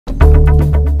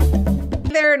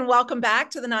There and welcome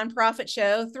back to the Nonprofit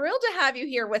Show. Thrilled to have you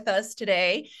here with us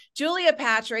today. Julia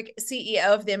Patrick,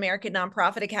 CEO of the American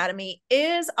Nonprofit Academy,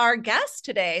 is our guest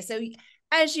today. So,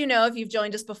 as you know, if you've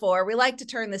joined us before, we like to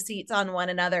turn the seats on one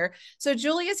another. So,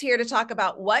 Julia's here to talk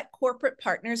about what corporate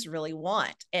partners really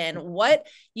want and what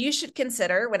you should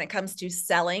consider when it comes to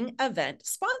selling event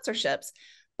sponsorships.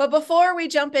 But before we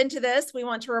jump into this, we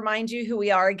want to remind you who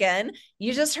we are again.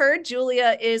 You just heard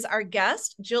Julia is our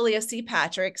guest, Julia C.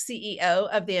 Patrick, CEO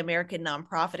of the American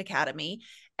Nonprofit Academy.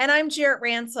 And I'm Jarrett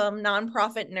Ransom,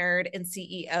 nonprofit nerd and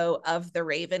CEO of the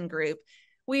Raven Group.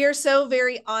 We are so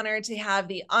very honored to have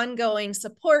the ongoing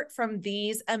support from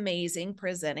these amazing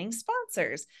presenting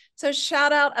sponsors. So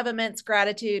shout out of immense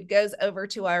gratitude goes over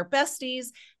to our besties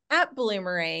at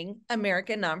Bloomerang,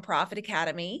 American Nonprofit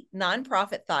Academy,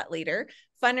 Nonprofit Thought Leader,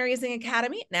 Fundraising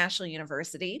Academy at National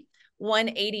University,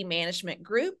 180 Management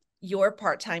Group, Your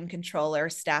Part-Time Controller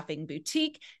Staffing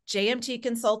Boutique, JMT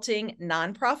Consulting,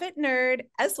 Nonprofit Nerd,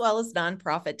 as well as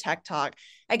Nonprofit Tech Talk.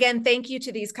 Again, thank you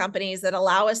to these companies that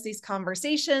allow us these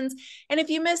conversations. And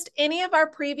if you missed any of our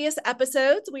previous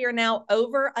episodes, we are now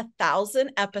over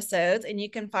 1,000 episodes and you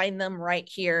can find them right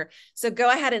here. So go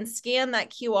ahead and scan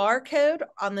that QR code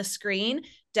on the screen,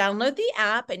 download the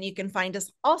app, and you can find us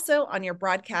also on your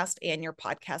broadcast and your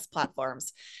podcast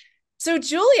platforms. So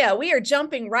Julia, we are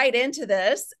jumping right into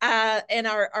this. And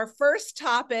our first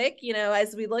topic,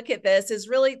 as we look at this is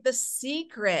really the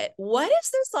secret. What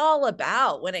is this all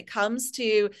about when it comes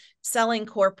to selling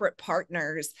corporate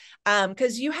partners?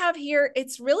 Because you have here,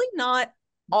 it's really not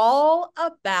all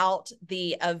about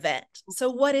the event.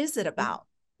 So what is it about?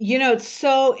 It's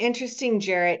so interesting,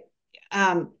 Jarrett.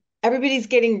 Everybody's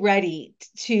getting ready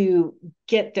to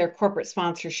get their corporate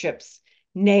sponsorships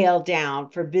nailed down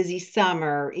for busy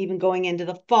summer, even going into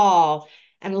the fall.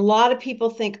 And a lot of people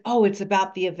think, oh, it's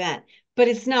about the event, but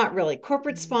it's not really.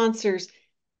 Corporate sponsors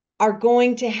are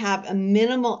going to have a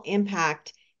minimal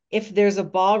impact if there's a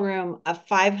ballroom of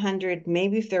 500,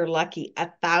 maybe if they're lucky,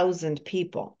 1,000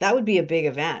 people. That would be a big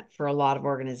event for a lot of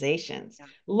organizations. Yeah.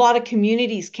 A lot of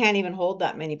communities can't even hold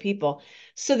that many people.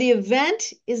 So the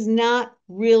event is not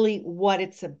really what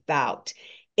it's about.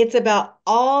 It's about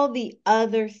all the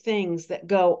other things that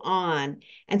go on.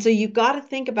 And so you've got to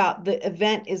think about the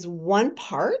event is one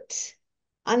part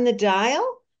on the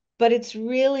dial, but it's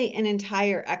really an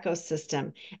entire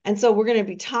ecosystem. And so we're going to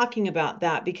be talking about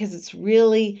that because it's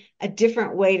really a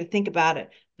different way to think about it.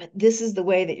 But this is the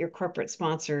way that your corporate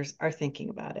sponsors are thinking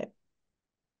about it.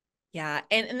 Yeah.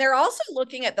 And they're also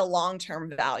looking at the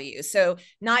long-term value. So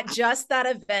not just that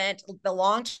event, the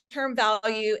long-term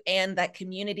value and that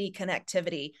community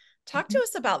connectivity. Talk to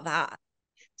us about that.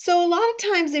 So a lot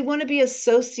of times they want to be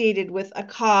associated with a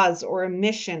cause or a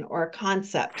mission or a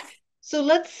concept. So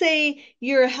let's say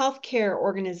you're a healthcare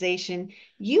organization,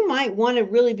 you might want to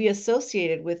really be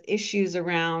associated with issues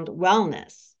around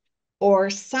wellness or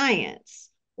science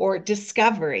or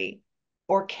discovery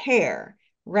or care,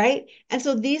 right? And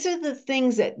so these are the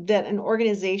things that an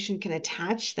organization can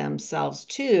attach themselves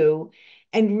to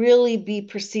and really be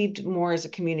perceived more as a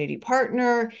community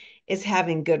partner, as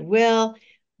having goodwill.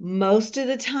 Most of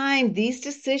the time, these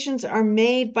decisions are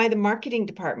made by the marketing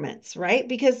departments, right?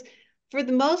 Because for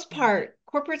the most part,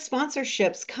 corporate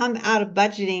sponsorships come out of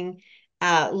budgeting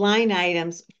line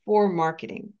items for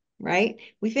marketing, right?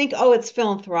 We think, oh, it's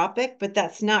philanthropic, but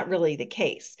that's not really the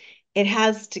case. It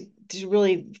has to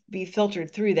really be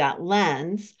filtered through that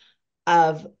lens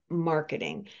of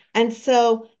marketing. And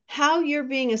so, how you're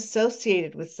being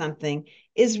associated with something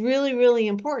is really, really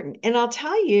important. And I'll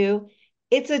tell you,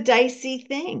 it's a dicey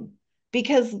thing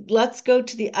because let's go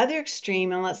to the other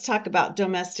extreme and let's talk about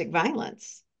domestic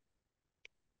violence.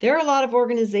 There are a lot of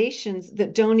organizations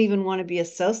that don't even want to be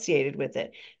associated with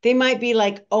it. They might be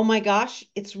like, oh my gosh,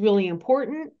 it's really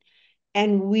important.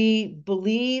 And we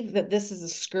believe that this is a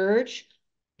scourge,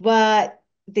 but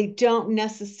they don't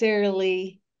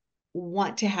necessarily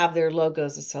want to have their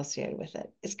logos associated with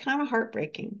it. It's kind of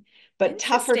heartbreaking, but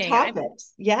tougher Interesting.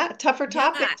 topics. Yeah, tougher Yeah,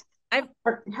 topics I've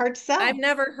are hard to I've sell.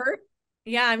 never heard.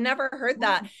 Yeah, I've never heard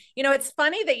that. It's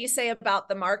funny that you say about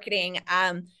the marketing.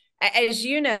 As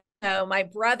you know, my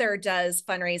brother does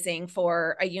fundraising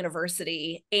for a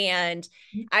university, and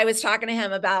I was talking to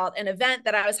him about an event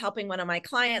that I was helping one of my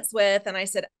clients with, and I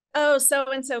said, "Oh, so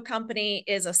and so company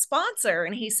is a sponsor,"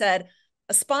 and he said,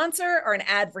 "A sponsor or an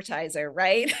advertiser,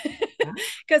 right?" Yeah.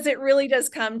 Because it really does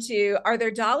come to, are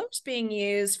their dollars being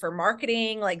used for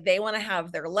marketing? Like they want to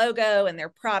have their logo and their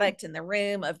product in the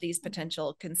room of these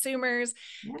potential consumers.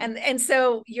 Yeah. And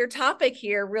so your topic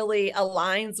here really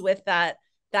aligns with that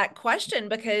question,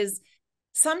 because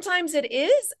sometimes it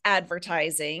is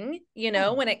advertising, Yeah.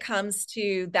 when it comes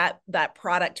to that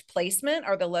product placement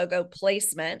or the logo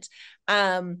placement.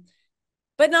 Um,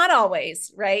 but not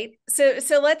always, right? So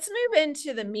let's move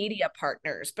into the media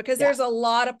partners, because Yeah. there's a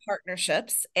lot of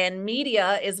partnerships and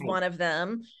media is Right. one of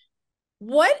them.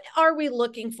 What are we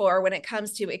looking for when it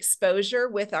comes to exposure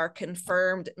with our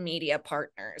confirmed media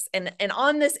partners? And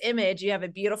on this image, you have a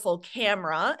beautiful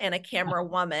camera and a camera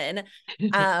woman.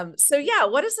 So yeah,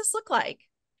 what does this look like?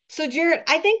 So, Jared,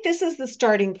 I think this is the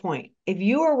starting point. If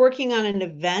you are working on an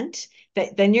event,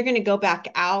 then you're going to go back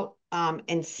out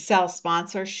and sell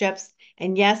sponsorships.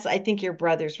 And yes, I think your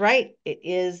brother's right. It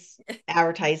is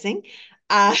advertising.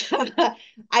 Uh,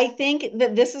 I think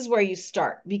that this is where you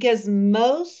start because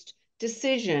most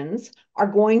decisions are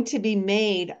going to be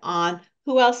made on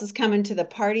who else is coming to the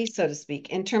party, so to speak,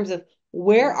 in terms of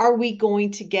where are we going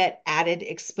to get added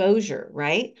exposure,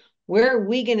 right? Where are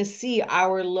we going to see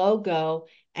our logo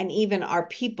and even our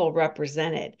people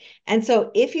represented? And so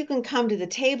if you can come to the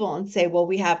table and say, well,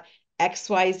 we have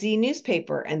XYZ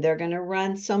newspaper and they're going to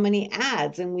run so many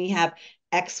ads, and we have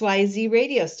XYZ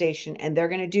radio station and they're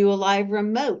going to do a live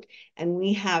remote, and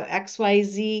we have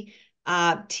XYZ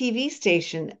TV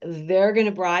station, they're going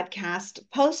to broadcast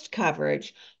post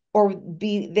coverage or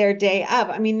be their day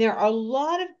of. I mean, there are a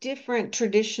lot of different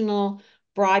traditional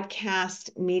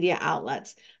broadcast media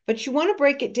outlets. But you want to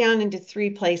break it down into three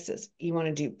places. You want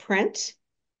to do print,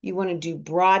 you want to do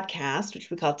broadcast, which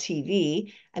we call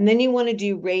TV, and then you want to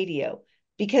do radio,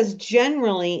 because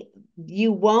generally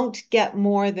you won't get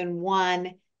more than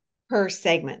one per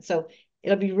segment. So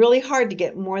it'll be really hard to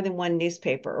get more than one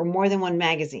newspaper or more than one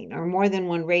magazine or more than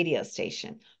one radio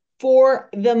station for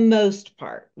the most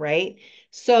part, right?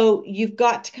 So you've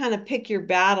got to kind of pick your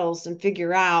battles and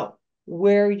figure out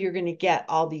where you're going to get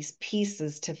all these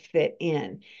pieces to fit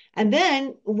in. And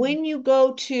then when you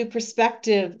go to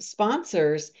prospective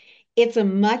sponsors, it's a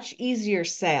much easier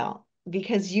sale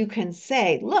because you can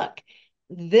say, look,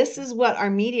 this is what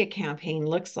our media campaign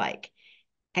looks like.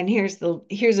 And here's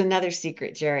another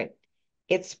secret, Jared.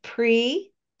 It's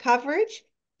pre-coverage,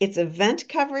 it's event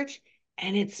coverage,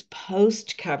 and it's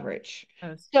post coverage.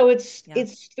 Oh, So it's yeah.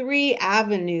 it's three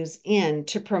avenues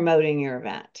into promoting your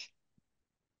event.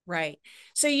 Right.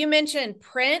 So you mentioned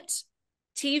print,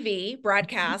 TV,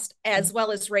 broadcast, as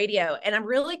well as radio. And I'm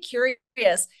really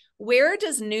curious, where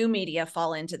does new media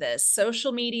fall into this?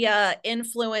 Social media,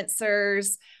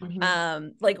 influencers,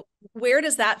 Mhm. like where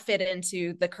does that fit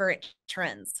into the current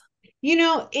trends?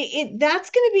 That's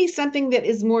going to be something that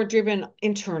is more driven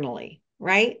internally,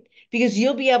 right? Because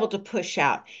you'll be able to push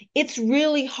out. It's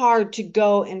really hard to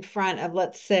go in front of,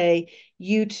 let's say,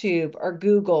 YouTube or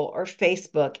Google or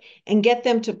Facebook and get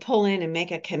them to pull in and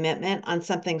make a commitment on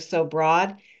something so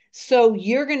broad. So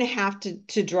you're going to have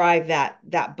to drive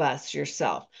that bus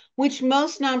yourself, which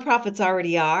most nonprofits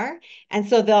already are. And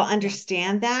so they'll Yeah.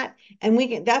 understand that.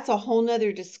 And that's a whole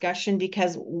nother discussion,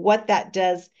 because what that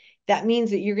does, that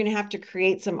means that you're going to have to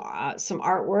create some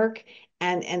artwork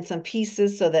and some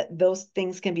pieces so that those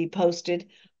things can be posted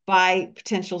by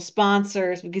potential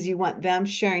sponsors, because you want them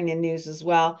sharing the news as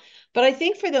well. But I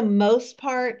think for the most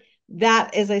part,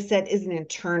 that, as I said, is an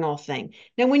internal thing.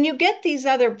 Now, when you get these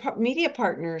other media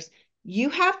partners, you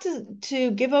have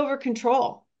to give over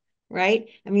control, right?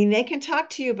 I mean, they can talk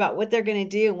to you about what they're going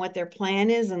to do and what their plan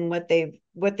is and what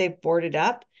they've boarded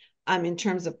up in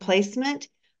terms of placement.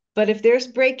 But if there's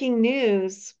breaking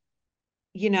news,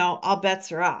 all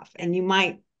bets are off, Yeah, and you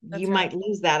that's might right.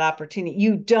 lose that opportunity.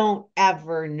 You don't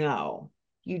ever know.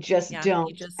 You just Yeah, you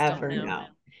don't just don't ever know. know.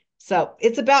 So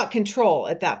it's about control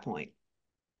at that point.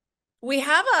 We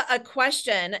have a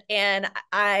question and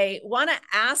I want to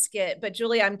ask it, but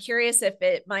Julie, I'm curious if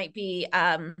it might be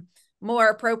more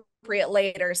appropriate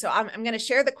later. So I'm going to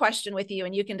share the question with you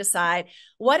and you can decide,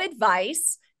 what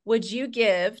advice would you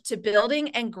give to building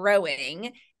and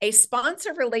growing a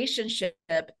sponsor relationship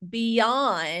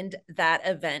beyond that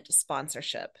event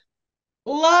sponsorship?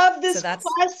 Love So this that's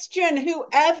question.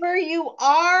 Whoever you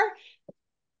are,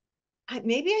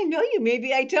 maybe I know you,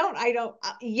 maybe I don't. I don't.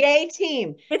 Yay,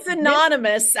 team. it's This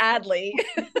anonymous, sadly.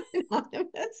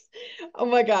 anonymous. Oh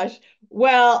my gosh.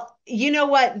 Well, you know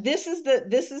what? This is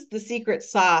the secret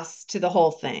sauce to the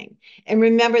whole thing. And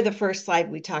remember the first slide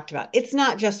we talked about. It's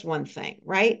not just one thing,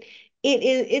 right?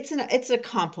 It's a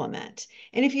complement.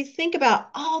 And if you think about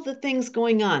all the things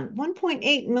going on,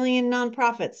 1.8 million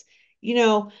nonprofits, you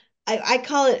know, I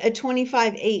call it a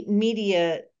 25/8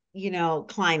 media,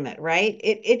 climate, right?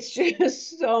 It's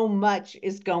just so much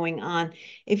is going on.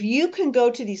 If you can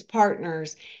go to these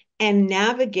partners and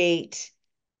navigate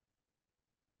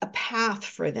a path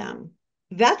for them,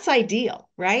 that's ideal,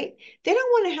 right? They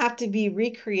don't want to have to be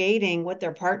recreating what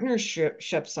their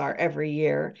partnerships are every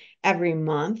year, every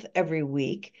month, every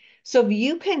week. So if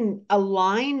you can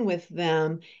align with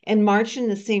them and march in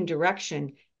the same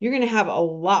direction, you're going to have a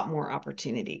lot more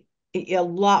opportunity, a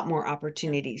lot more Yeah.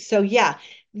 opportunity. So yeah,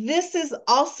 this is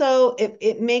also,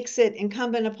 it makes it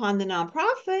incumbent upon the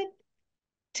nonprofit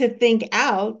to think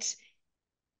out,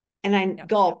 and I Yeah.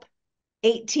 gulp,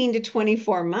 18 to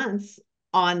 24 months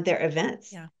on their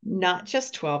events, Yeah. not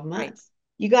just 12 Right. months.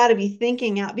 You got to be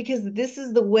thinking out, because this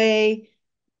is the way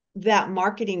that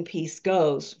marketing piece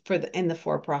goes for the in the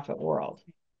for-profit world.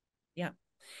 Yeah.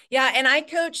 Yeah. And I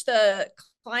coach the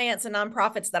clients and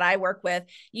nonprofits that I work with.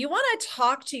 You want to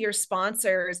talk to your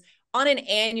sponsors on an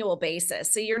annual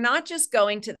basis. So you're not just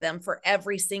going to them for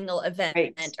every single event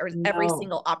Right. or every No,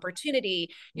 single opportunity.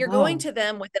 You're going no. to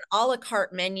them with an a la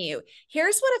carte menu.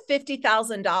 Here's what a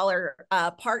 $50,000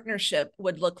 partnership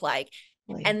would look like.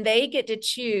 Really. And they get to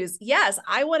choose, yes,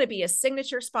 I want to be a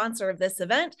signature sponsor of this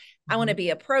event. I want to Mhm. be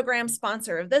a program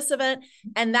sponsor of this event.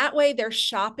 And that way they're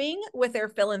shopping with their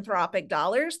philanthropic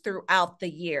dollars throughout the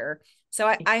year.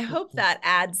 So I hope that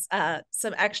adds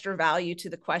some extra value to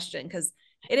the question, because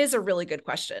it is a really good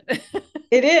question.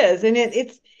 It is, and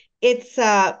it's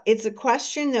a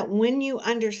question that when you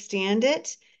understand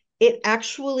it, it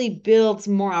actually builds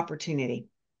more opportunity,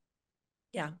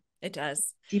 Yeah, it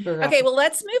does. deeper Okay, opportunity. well,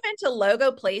 let's move into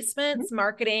logo placements,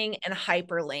 marketing, and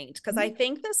hyperlinked, because I Mhm.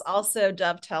 think this also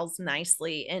dovetails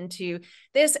nicely into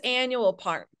this annual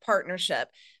partnership.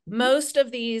 Mhm. Most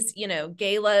of these,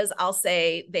 galas, I'll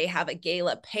say they have a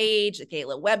gala page, a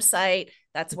gala website.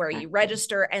 That's where you Exactly.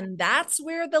 register, and that's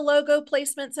where the logo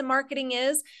placements and marketing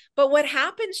is. But what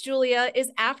happens, Julia,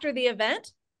 is after the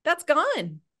event, that's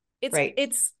gone. It's Right.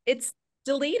 it's it's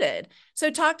deleted.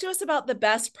 So talk to us about the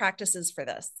best practices for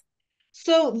this.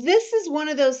 So this is one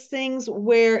of those things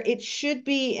where it should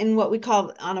be in what we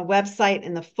call on a website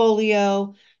in the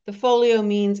folio. The folio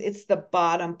means it's the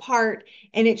bottom part,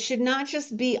 and it should not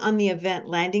just be on the event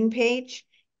landing page.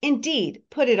 Indeed,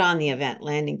 put it on the event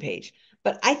landing page.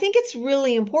 But I think it's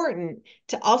really important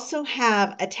to also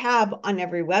have a tab on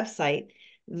every website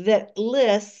that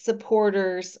lists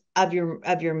supporters of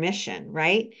your mission,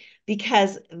 right?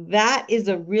 Because that is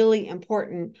a really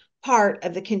important part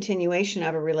of the continuation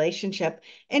of a relationship.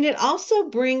 And it also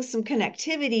brings some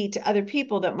connectivity to other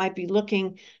people that might be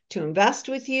looking to invest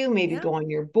with you, maybe Yeah. go on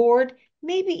your board,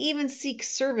 maybe even seek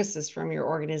services from your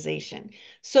organization.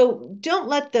 So don't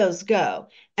let those go.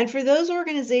 And for those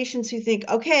organizations who think,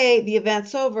 okay, the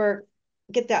event's over,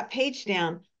 get that page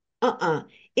down.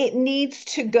 It needs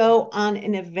to go on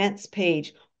an events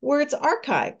page where it's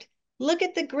archived. Look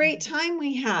at the great time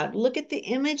we had. Look at the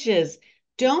images.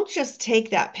 Don't just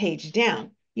take that page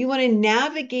down. You want to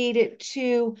navigate it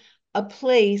to a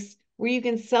place where you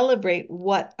can celebrate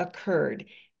what occurred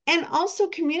and also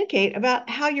communicate about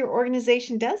how your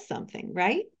organization does something,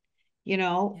 right?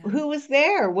 Yeah. Who was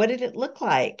there? What did it look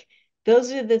like?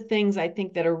 Those are the things I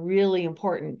think that are really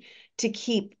important to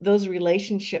keep those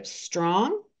relationships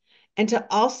strong and to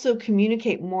also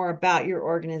communicate more about your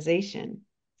organization.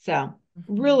 So, Mhm.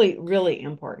 really, really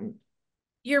important.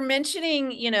 You're mentioning,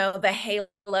 the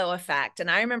halo effect. And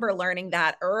I remember learning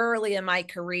that early in my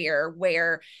career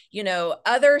where,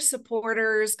 other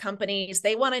supporters, companies,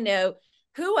 they want to know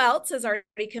who else is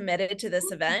already committed to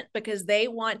this event because they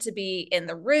want to be in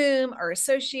the room or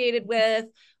associated with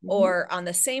Mhm. or on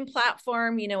the same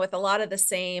platform, with a lot of the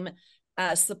same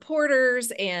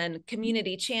supporters and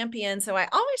community champions. So I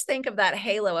always think of that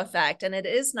halo effect. And it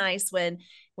is nice when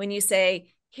you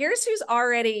say, here's who's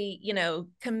already,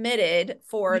 committed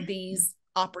for these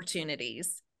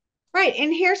opportunities. Right.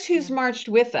 And here's who's Yeah. marched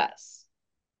with us.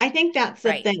 I think that's the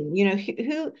Right.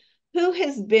 thing, who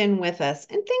has been with us,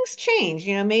 and things change.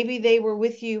 Maybe they were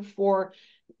with you for,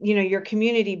 your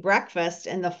community breakfast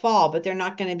in the fall, but they're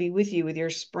not going to be with you with your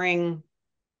spring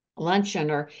luncheon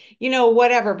or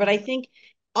whatever. But Yeah. I think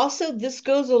also this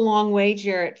goes a long way,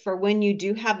 Jarrett, for when you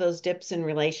do have those dips in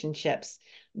relationships,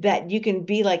 that you can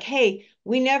be like, hey,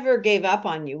 we never gave up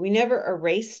on you, we never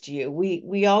erased you,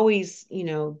 we always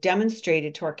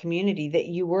demonstrated to our community that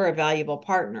you were a valuable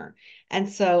partner. And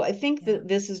so I think Yeah. that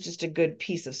this is just a good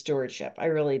piece of stewardship. I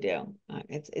really do.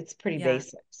 It's pretty Yeah.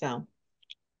 basic. So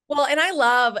Well, and I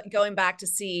love going back to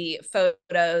see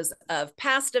photos of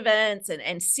past events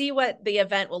and see what the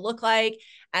event will look like.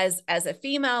 As a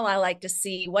female, I like to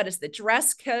see what is the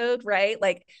dress code, right?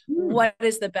 Like hmm, what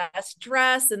is the best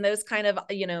dress and those kind of,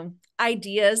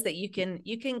 ideas that you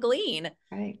can glean.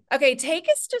 right. Okay, take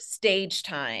us to stage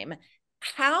time.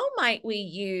 How might we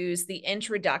use the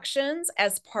introductions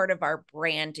as part of our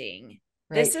branding?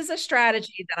 This right. is a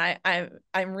strategy that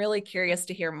I'm really curious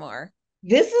to hear more.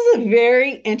 This is a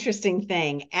very interesting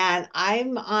thing. And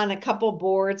I'm on a couple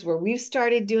boards where we've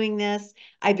started doing this.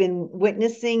 I've been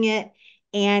witnessing it,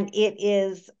 and it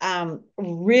is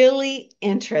really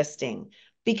interesting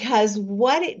because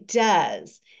what it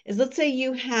does is, let's say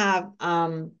you have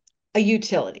a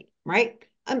utility, right?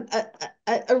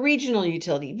 A regional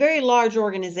utility, very large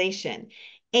organization.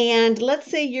 And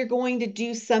let's say you're going to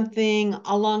do something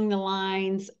along the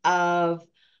lines of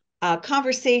a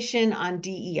conversation on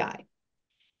DEI.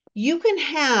 You can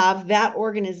have that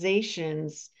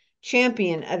organization's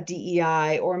champion of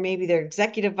DEI, or maybe their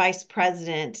executive vice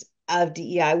president of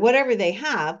DEI, whatever they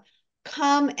have,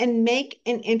 come and make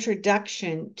an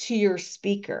introduction to your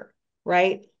speaker,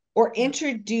 right? Or Yeah.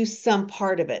 introduce some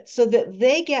part of it so that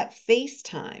they get face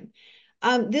time.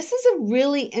 This is a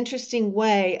really interesting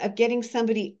way of getting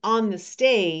somebody on the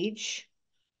stage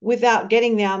without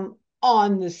getting them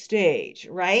on the stage,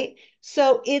 right?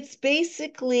 So it's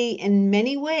basically, in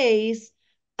many ways,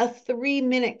 a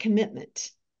 3-minute commitment,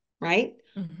 right?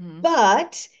 Mm-hmm.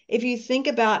 But if you think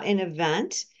about an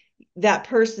event, that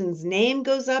person's name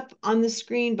goes up on the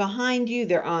screen behind you,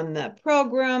 they're on the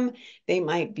program, they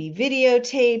might be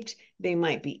videotaped, they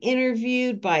might be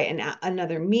interviewed by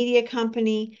another media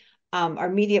company, our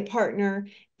media partner,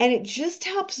 and it just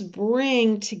helps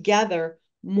bring together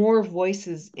more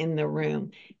voices in the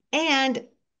room. And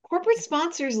corporate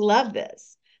sponsors love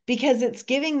this because it's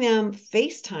giving them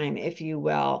face time, if you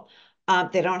will.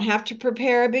 They don't have to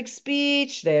prepare a big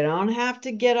speech. They don't have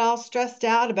to get all stressed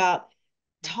out about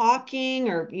talking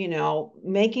or,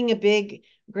 making a big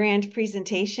grand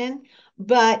presentation.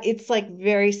 But it's like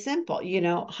very simple.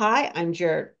 Hi, I'm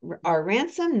Jared R.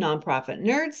 Ransom, nonprofit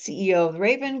nerd, CEO of the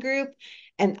Raven Group.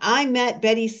 And I met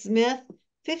Betty Smith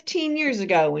 15 years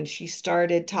ago when she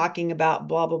started talking about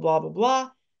blah, blah, blah, blah,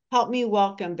 blah. Help me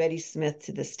welcome Betty Smith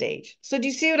to the stage. So do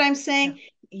you see what I'm Yeah. saying?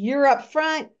 You're up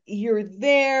front, you're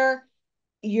there,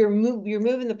 you're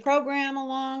moving the program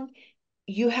along,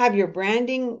 you have your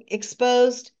branding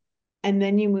exposed, and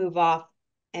then you move off,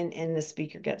 and the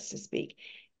speaker gets to speak.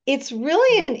 It's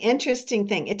really an interesting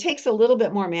thing. It takes a little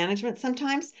bit more management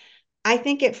sometimes. I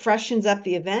think it freshens up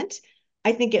the event.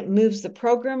 I think it moves the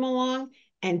program along,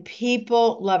 and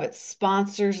people love it.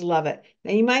 Sponsors love it.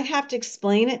 Now, you might have to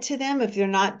explain it to them if they're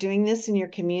not doing this in your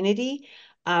community.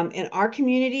 In our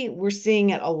community, we're seeing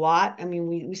it a lot. I mean,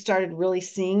 we started really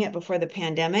seeing it before the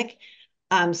pandemic.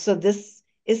 So this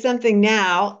is something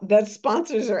now that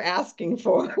sponsors are asking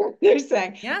for. They're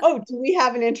saying, Yeah. "Oh, do we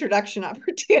have an introduction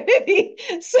opportunity?"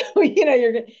 So,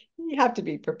 you have to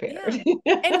be prepared.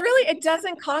 Yeah. And really it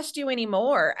doesn't cost you any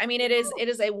more. I mean, it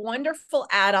is a wonderful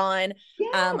add-on.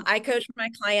 Yeah. I coach my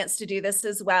clients to do this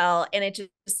as well. And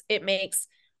it makes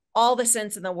all the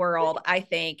sense in the world, I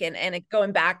think. And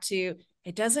going back to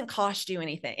it doesn't cost you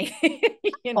anything,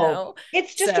 you Oh, know.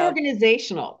 it's just So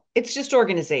organizational. It's just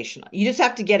organizational. You just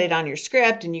have to get it on your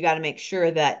script, and you got to make sure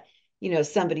that,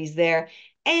 somebody's there.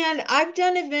 And I've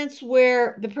done events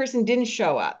where the person didn't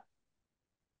show up.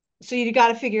 So you got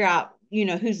to figure out,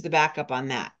 who's the backup on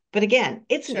that. But again,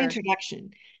 it's an sure.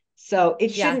 introduction. So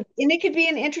it Yeah. shouldn't, and it could be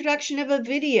an introduction of a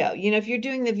video. If you're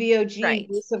doing the VOG, Right.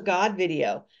 Voice of God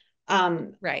video,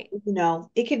 um, Right.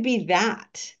 it could be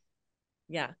that.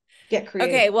 Yeah. Get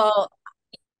creative. Okay. Well,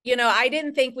 I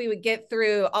didn't think we would get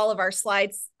through all of our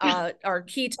slides, our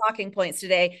key talking points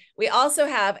today. We also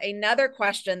have another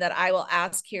question that I will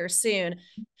ask here soon.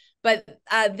 But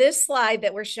this slide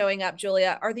that we're showing up,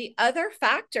 Julia, are the other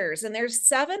factors. And there's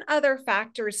 7 other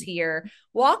factors here.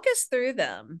 Walk us through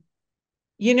them.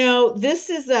 This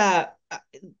is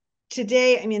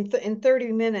today, I mean, in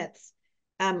 30 minutes,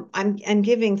 I'm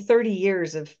giving 30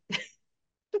 years of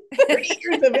 30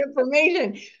 years of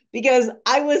information because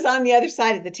I was on the other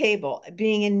side of the table,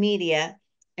 being in media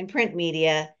and print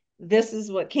media. This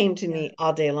is what came to Yeah. me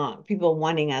all day long, people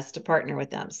wanting us to partner with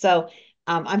them. So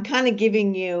I'm kind of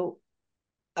giving you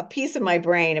a piece of my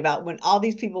brain about when all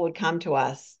these people would come to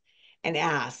us and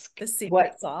ask The what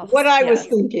secret sauce. I was Yes.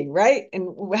 thinking, right?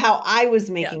 And how I was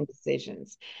Yeah. making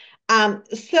decisions.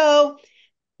 So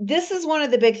this is one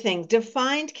of the big things.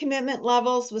 Defined commitment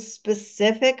levels with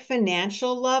specific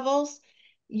financial levels.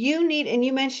 You need, and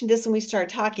you mentioned this when we started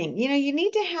talking, you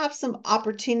need to have some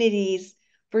opportunities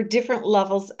for different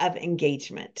levels of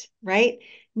engagement, right?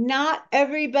 Not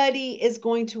everybody is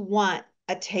going to want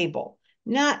a table.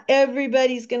 Not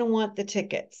everybody's going to want the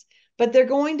tickets, but they're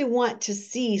going to want to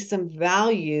see some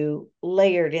value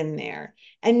layered in there.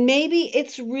 And maybe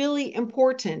it's really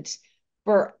important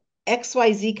for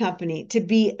XYZ company to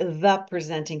be the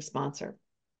presenting sponsor.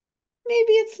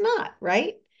 Maybe it's not,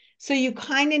 right? So you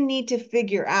kind of need to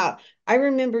figure out, I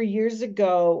remember years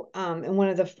ago, in one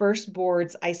of the first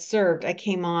boards I served, I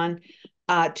came on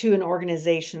to an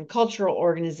organization, cultural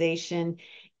organization,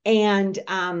 and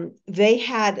they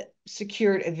had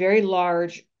secured a very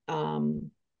large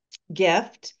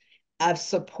gift of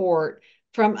support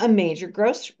from a major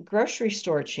grocery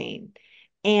store chain.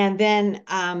 And then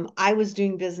I was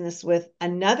doing business with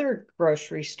another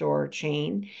grocery store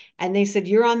chain, and they said,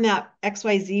 "You're on that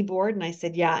XYZ board." And I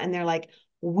said, "Yeah." And they're like,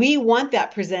 "We want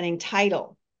that presenting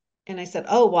title." And I said,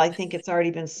 "Oh, well, I think it's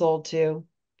already been sold to,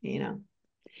 you know."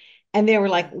 And they were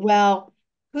like, Yeah. "Well,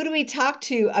 who do we talk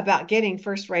to about getting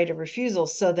first right of refusal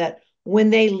so that when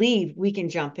they leave, we can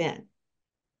jump in?"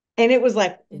 And it was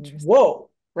like, Interesting. whoa,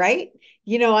 right?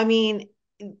 I mean,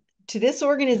 to this Yeah.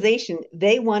 organization,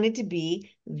 they wanted to be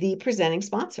the presenting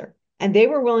sponsor and they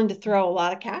were willing to throw a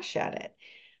lot of cash at it.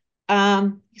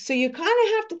 So you kind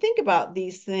of have to think about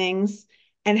these things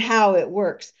and how it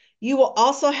works. You will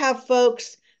also have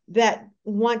folks that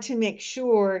want to make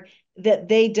sure that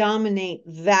they dominate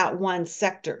that one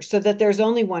sector so that there's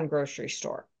only one grocery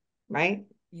store, right?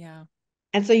 Yeah.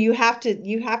 And so you have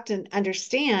to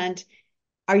understand,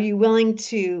 are you willing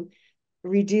to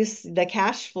reduce the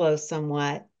cash flow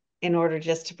somewhat in order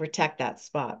just to protect that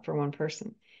spot for one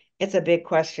person? It's a big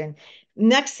question.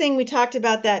 Next thing we talked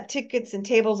about that tickets and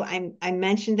tables. I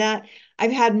mentioned that.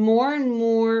 I've had more and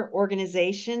more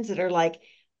organizations that are like,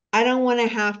 I don't want to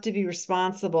have to be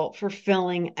responsible for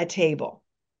filling a table.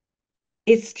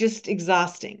 It's just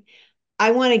exhausting.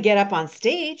 I want to get up on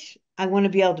stage. I want to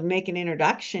be able to make an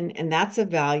introduction, and that's a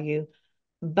value,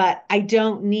 but I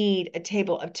don't need a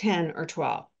table of 10 or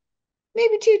 12,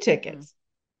 maybe two Mm. tickets,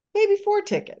 maybe four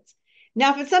tickets.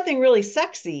 Now, if it's something really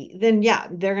sexy, then yeah,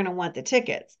 they're going to want the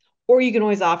tickets. Or you can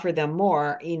always offer them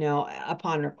more,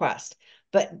 upon request.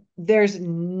 But there's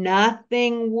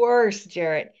nothing worse,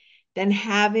 Jarrett, than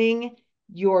having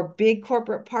your big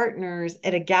corporate partners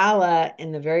at a gala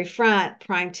in the very front,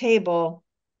 prime table,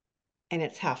 and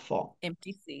it's half full.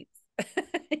 Empty seats.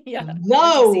 Yeah. Empty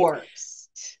The seats.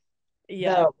 worst.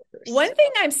 Yeah. The One worst.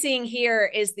 thing I'm seeing here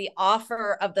is the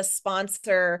offer of the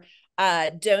sponsor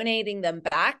donating them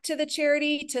back to the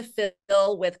charity to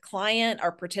fill with client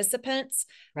or participants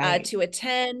Right. to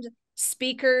attend,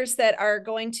 speakers that are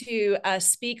going to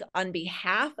speak on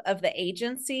behalf of the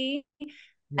agency,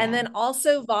 and Yeah. then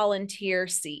also volunteer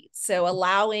seats. So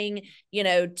allowing,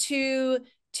 two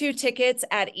tickets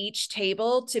at each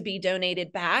table to be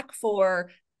donated back for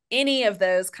any of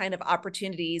those kind of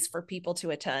opportunities for people to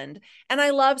attend. And I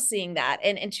love seeing that.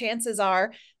 And chances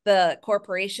are the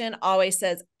corporation always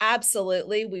says,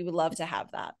 absolutely, we would love to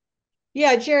have that.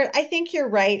 Yeah, Jared, I think you're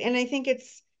right. And I think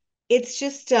it's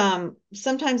just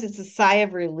sometimes it's a sigh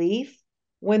of relief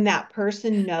when that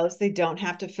person knows they don't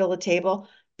have to fill a table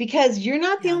because you're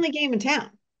not the Yeah. only game in town.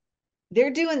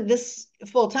 They're doing this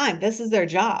full time. This is their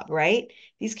job, right?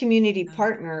 These community Yeah.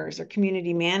 partners or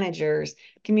community managers,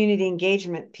 community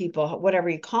engagement people, whatever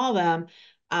you call them,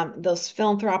 those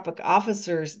philanthropic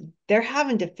officers, they're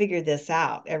having to figure this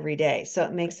out every day. So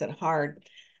it makes it hard.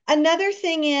 Another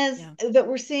thing is Yeah. that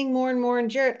we're seeing more and more, and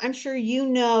Jared, I'm sure you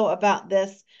know about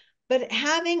this, but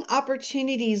having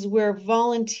opportunities where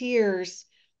volunteers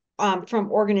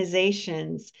from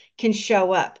organizations can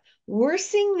show up. We're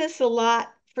seeing this a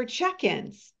lot for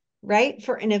check-ins, right?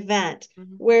 For an event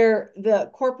Mm-hmm. where the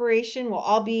corporation will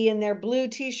all be in their blue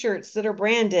t-shirts that are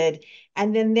branded,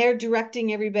 and then they're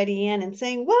directing everybody in and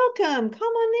saying, "Welcome, come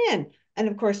on in." And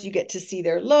of course, you get to see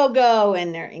their logo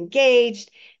and they're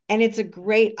engaged, and it's a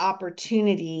great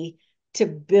opportunity to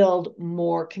build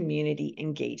more community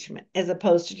engagement as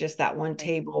opposed to just that one Right.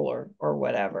 table or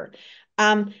whatever.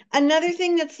 Another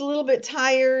thing that's a little bit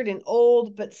tired and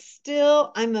old, but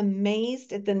still, I'm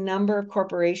amazed at the number of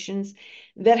corporations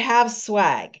that have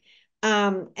swag.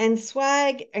 And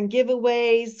swag and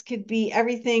giveaways could be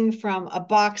everything from a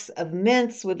box of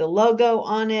mints with a logo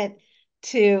on it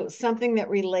to something that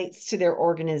relates to their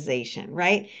organization,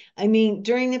 right? I mean,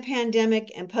 during the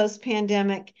pandemic and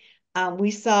post-pandemic,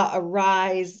 we saw a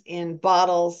rise in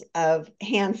bottles of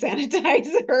hand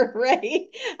sanitizer, right?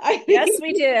 I Yes, mean,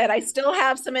 we did. I still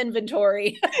have some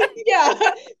inventory. yeah.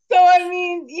 So, I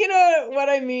mean, you know what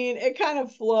I mean? It kind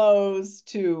of flows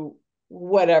to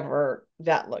whatever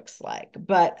that looks like.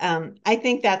 But I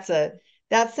think that's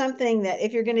something that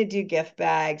if you're going to do gift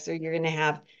bags or you're going to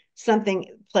have something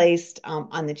placed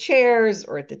on the chairs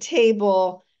or at the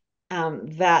table,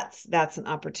 that's an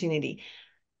opportunity.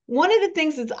 One of the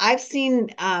things that I've seen,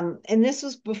 and this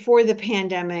was before the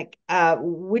pandemic,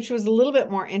 which was a little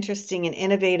bit more interesting and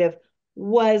innovative,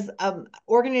 was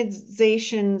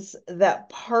organizations that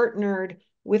partnered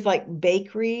with like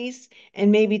bakeries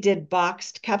and maybe did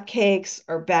boxed cupcakes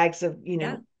or bags of,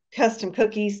 Yeah. custom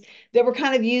cookies that were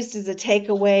kind of used as a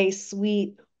takeaway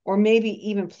sweet or maybe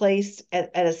even placed at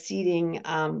a seating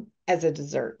as a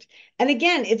dessert. And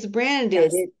again, it's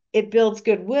branded, Yes. it builds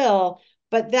goodwill,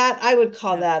 but that I would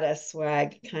call Yeah. that a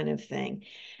swag kind of thing.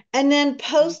 And then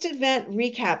post-event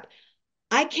recap.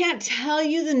 I can't tell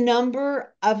you the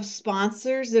number of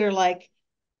sponsors that are like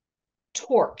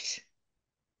torqued.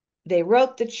 They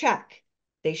wrote the check,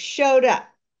 they showed up,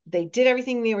 they did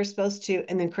everything they were supposed to,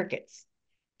 and then crickets.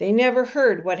 They never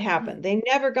heard what happened. They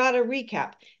never got a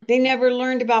recap. They never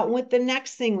learned about what the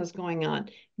next thing was going on.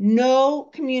 No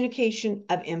communication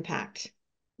of impact.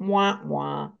 Wah,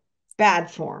 wah.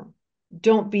 Bad form.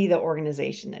 Don't be the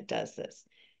organization that does this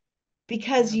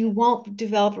because Yeah. you won't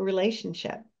develop a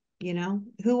relationship.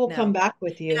 Who will come No. back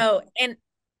with you? No. And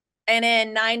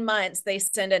in 9 months, they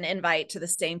send an invite to the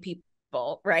same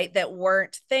people, right? That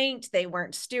weren't thanked, they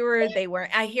weren't steward, they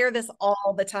weren't. I hear this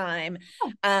all the time.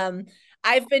 Um,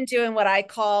 I've been doing what I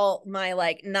call my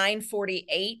like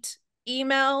 9:48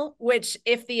 email, which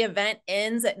if the event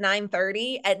ends at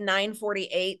 9:30, at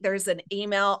 9:48, there's an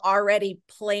email already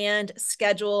planned,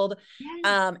 scheduled,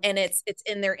 Yeah, and it's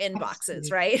in their inboxes,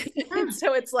 absolutely. right? And Yeah,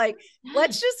 so it's like, yeah.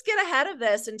 let's just get ahead of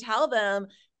this and tell them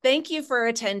thank you for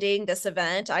attending this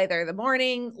event, either the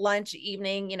morning, lunch,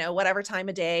 evening, whatever time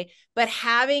of day. But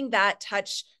having that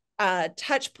touch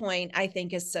point, I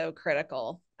think, is so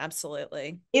critical.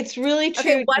 Absolutely. It's really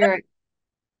Okay, true, Jared.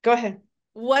 Go ahead.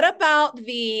 what about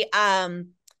the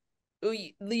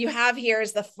you have here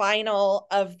is the final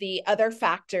of the other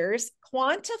factors,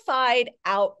 quantified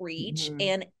outreach Mhm.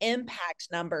 and impact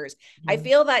numbers. I Mhm.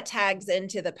 feel that tags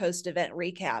into the post-event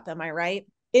recap. Am I right?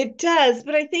 It does,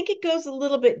 but I think it goes a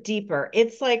little bit deeper.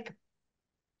 It's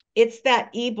that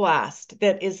e-blast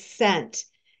that is sent,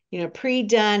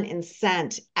 pre-done and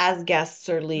sent as guests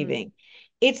are Mm. leaving.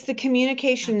 It's the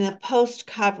communication, the post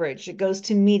coverage that goes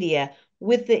to media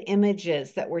with the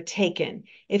images that were taken.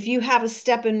 If you have a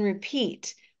step and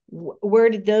repeat, where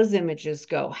did those images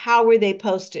go? How were they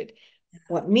posted?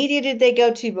 What media did they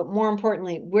go to? But more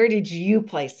importantly, where did you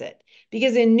place it?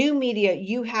 Because in new media,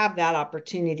 you have that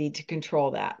opportunity to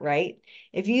control that, right?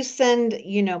 If you send,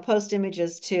 post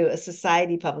images to a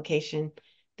society publication,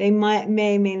 they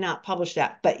may not publish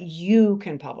that, but you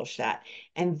can publish that.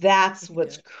 And that's Okay,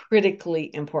 what's good. critically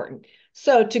important.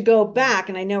 So to go Yeah. back,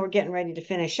 and I know we're getting ready to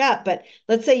finish up, but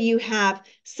let's say you have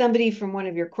somebody from one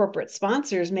of your corporate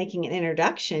sponsors making an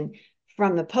introduction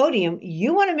from the podium,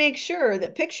 you want to make sure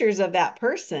that pictures of that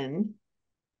person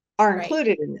are Right.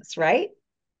 included in this, right?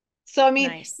 So, I mean,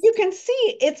 Nice. you can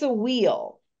see it's a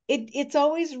wheel. It's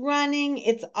always running.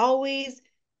 It's always,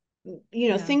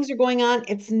 Yeah. things are going on.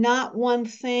 It's not one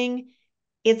thing.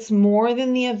 It's more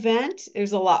than the event.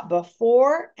 There's a lot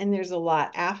before and there's a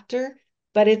lot after,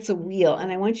 but it's a wheel. Mhm.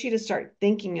 And I want you to start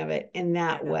thinking of it in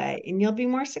that Yeah. way, and you'll be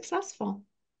more successful.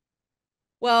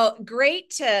 Well,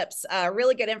 great tips.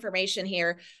 Really good information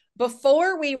here.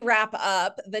 Before we wrap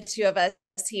up, the two of us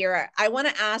here, I want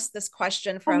to ask this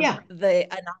question Oh, from yeah. the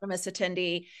anonymous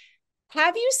attendee.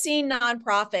 Have you seen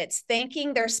nonprofits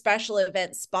thanking their special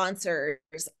event sponsors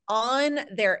on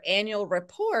their annual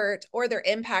report or their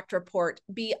impact report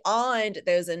beyond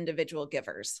those individual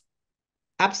givers?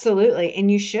 Absolutely. And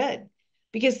you should.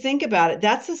 Because think about it,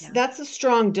 Yeah. that's a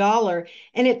strong dollar.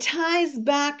 And it ties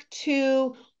back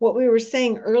to what we were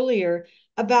saying earlier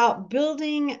about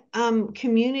building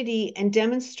community and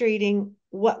demonstrating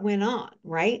what went on,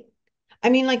 right? I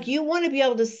mean, like you want to be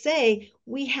able to say,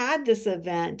 we had this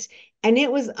event and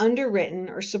it was underwritten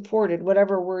or supported,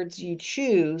 whatever words you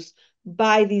choose,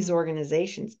 by these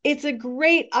organizations. It's a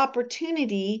great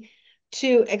opportunity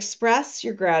to express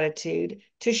your gratitude,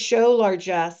 to show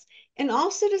largesse, and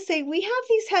also to say, we have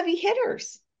these heavy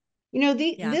hitters. Yeah.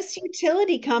 This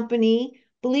utility company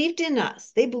believed in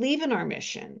us. They believe in our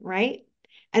mission, right?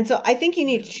 And so I think you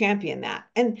need Yeah. to champion that.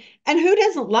 And who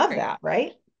doesn't love Great. that,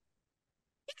 right?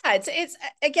 Yeah, it's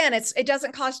again, it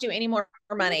doesn't cost you any more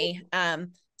money.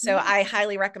 So Yeah. I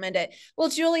highly recommend it. Well,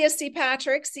 Julia C.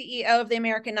 Patrick, CEO of the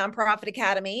American Nonprofit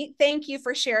Academy, thank you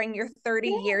for sharing your 30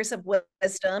 years of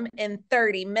wisdom in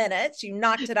 30 minutes. You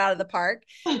knocked it out of the park.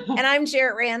 And I'm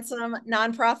Jarrett Ransom,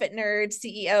 nonprofit nerd,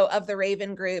 CEO of the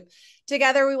Raven Group.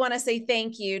 Together, we want to say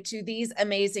thank you to these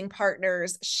amazing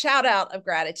partners. Shout out of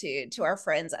gratitude to our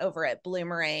friends over at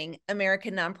Bloomerang,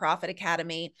 American Nonprofit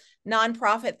Academy,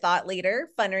 Nonprofit Thought Leader,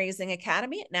 Fundraising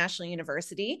Academy at National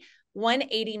University,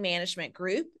 180 Management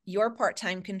Group, Your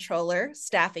Part-Time Controller,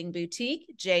 Staffing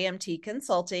Boutique, JMT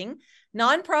Consulting,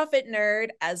 Nonprofit Nerd,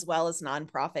 as well as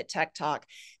Nonprofit Tech Talk.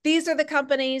 These are the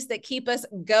companies that keep us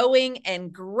going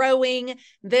and growing.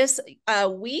 This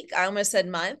week, I almost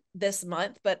said this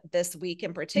month, but this week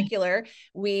in particular,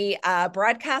 we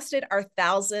broadcasted our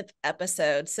 1,000th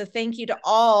episode. So thank you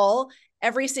to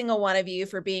every single one of you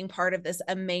for being part of this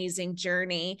amazing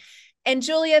journey. And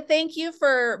Julia, thank you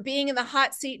for being in the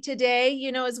hot seat today.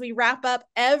 You know, as we wrap up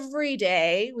every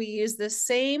day, we use the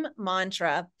same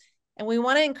mantra, and we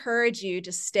want to encourage you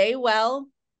to stay well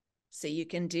so you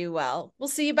can do well. We'll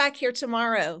see you back here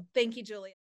tomorrow. Thank you,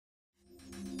 Julia.